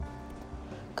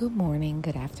Good morning,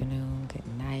 good afternoon, good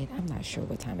night. I'm not sure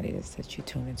what time it is that you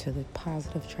tune into the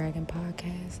Positive Dragon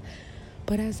podcast,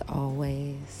 but as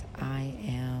always, I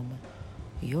am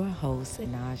your host,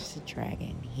 Inaj the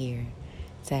Dragon, here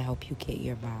to help you get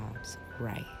your vibes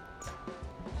right.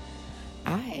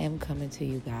 I am coming to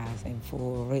you guys in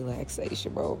full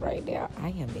relaxation mode right now. I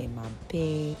am in my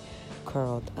bed,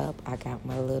 curled up. I got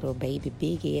my little baby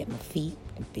Biggie at my feet.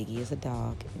 Biggie is a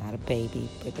dog, not a baby,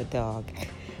 but a dog.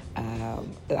 I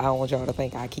don't want y'all to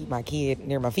think I keep my kid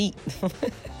near my feet.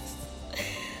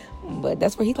 But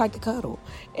that's where he like to cuddle.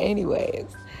 Anyways,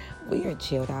 we are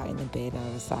chilled out in the bed and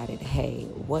I decided, hey,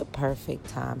 what perfect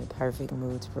time and perfect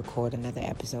mood to record another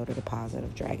episode of the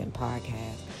Positive Dragon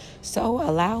podcast. So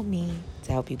allow me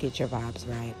to help you get your vibes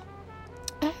right.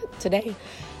 Today,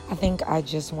 I think I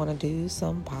just want to do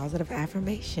some positive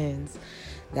affirmations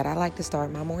that I like to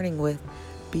start my morning with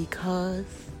because,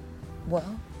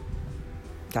 well,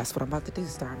 that's what I'm about to do,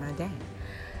 start my day.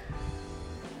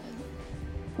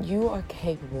 You are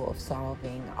capable of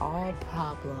solving all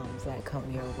problems that come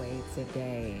your way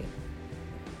today.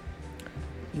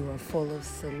 You are full of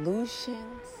solutions.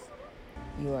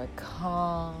 You are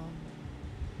calm.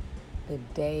 The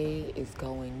day is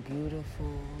going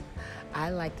beautiful.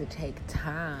 I like to take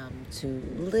time to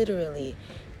literally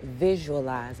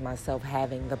visualize myself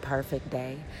having the perfect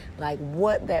day, like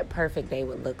what that perfect day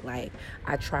would look like.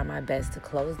 I try my best to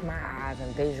close my eyes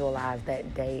and visualize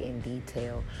that day in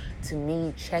detail. To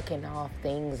me, checking off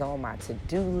things on my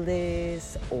to-do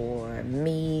list, or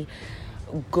me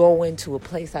going to a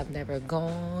place I've never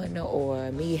gone,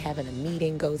 or me having a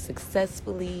meeting go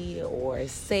successfully, or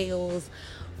sales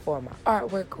for my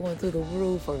artwork going through the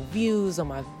roof, or views on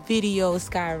my videos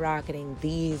skyrocketing.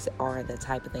 These are the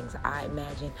type of things I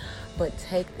imagine. But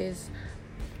take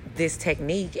this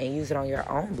technique and use it on your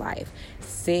own life.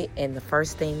 Sit, and the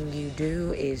first thing you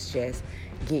do is just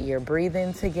get your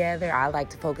breathing together. I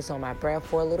like to focus on my breath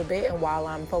for a little bit, and while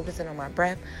I'm focusing on my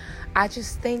breath, I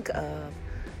just think of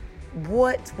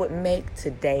what would make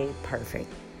today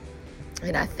perfect.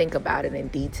 And I think about it in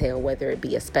detail, whether it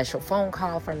be a special phone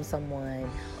call from someone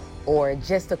or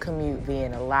just a commute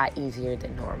being a lot easier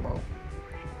than normal.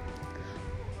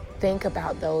 Think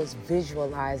about those,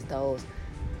 visualize those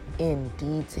in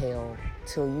detail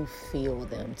till you feel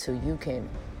them, till you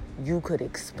could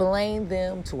explain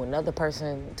them to another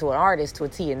person, to an artist, to a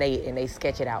T, and they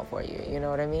sketch it out for you. You know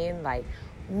what I mean? Like,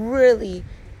 really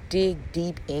dig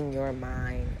deep in your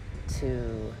mind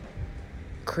to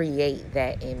create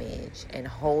that image and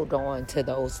hold on to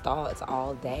those thoughts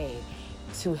all day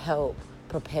to help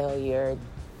propel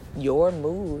your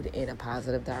mood in a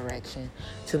positive direction,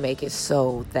 to make it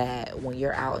so that when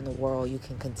you're out in the world, you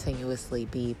can continuously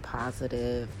be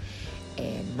positive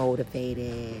and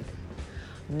motivated.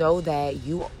 Know that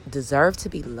you deserve to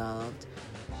be loved.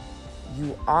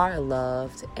 You are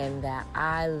loved, and that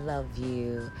I love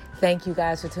you. Thank you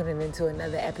guys for tuning into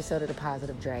another episode of the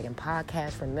Positive Dragon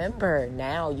podcast. Remember,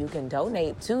 now you can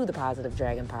donate to the Positive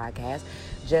Dragon podcast.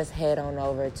 Just head on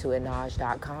over to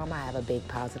Inaj.com. I have a big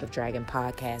Positive Dragon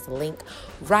podcast link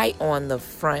right on the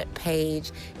front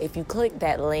page. If you click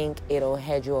that link, it'll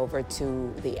head you over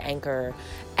to the Anchor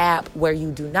app, where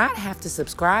you do not have to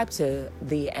subscribe to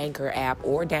the Anchor app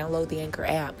or download the Anchor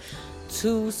app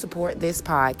to support this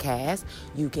podcast.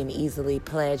 You can easily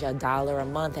pledge $1 a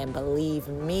month, and believe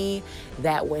me,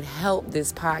 that would help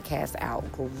this podcast out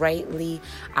greatly.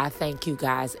 I thank you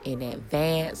guys in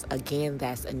advance. Again,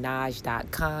 that's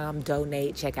Inaj.com.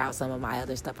 Donate. Check out some of my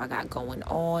other stuff I got going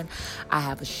on. I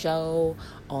have a show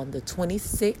on the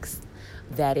 26th.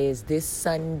 That is this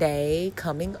Sunday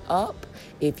coming up.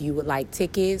 If you would like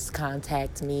tickets,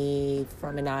 contact me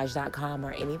from Inaj.com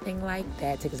or anything like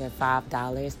that. Tickets are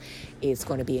 $5. It's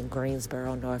going to be in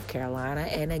Greensboro, North Carolina.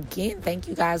 And again, thank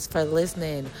you guys for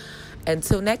listening.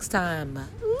 Until next time.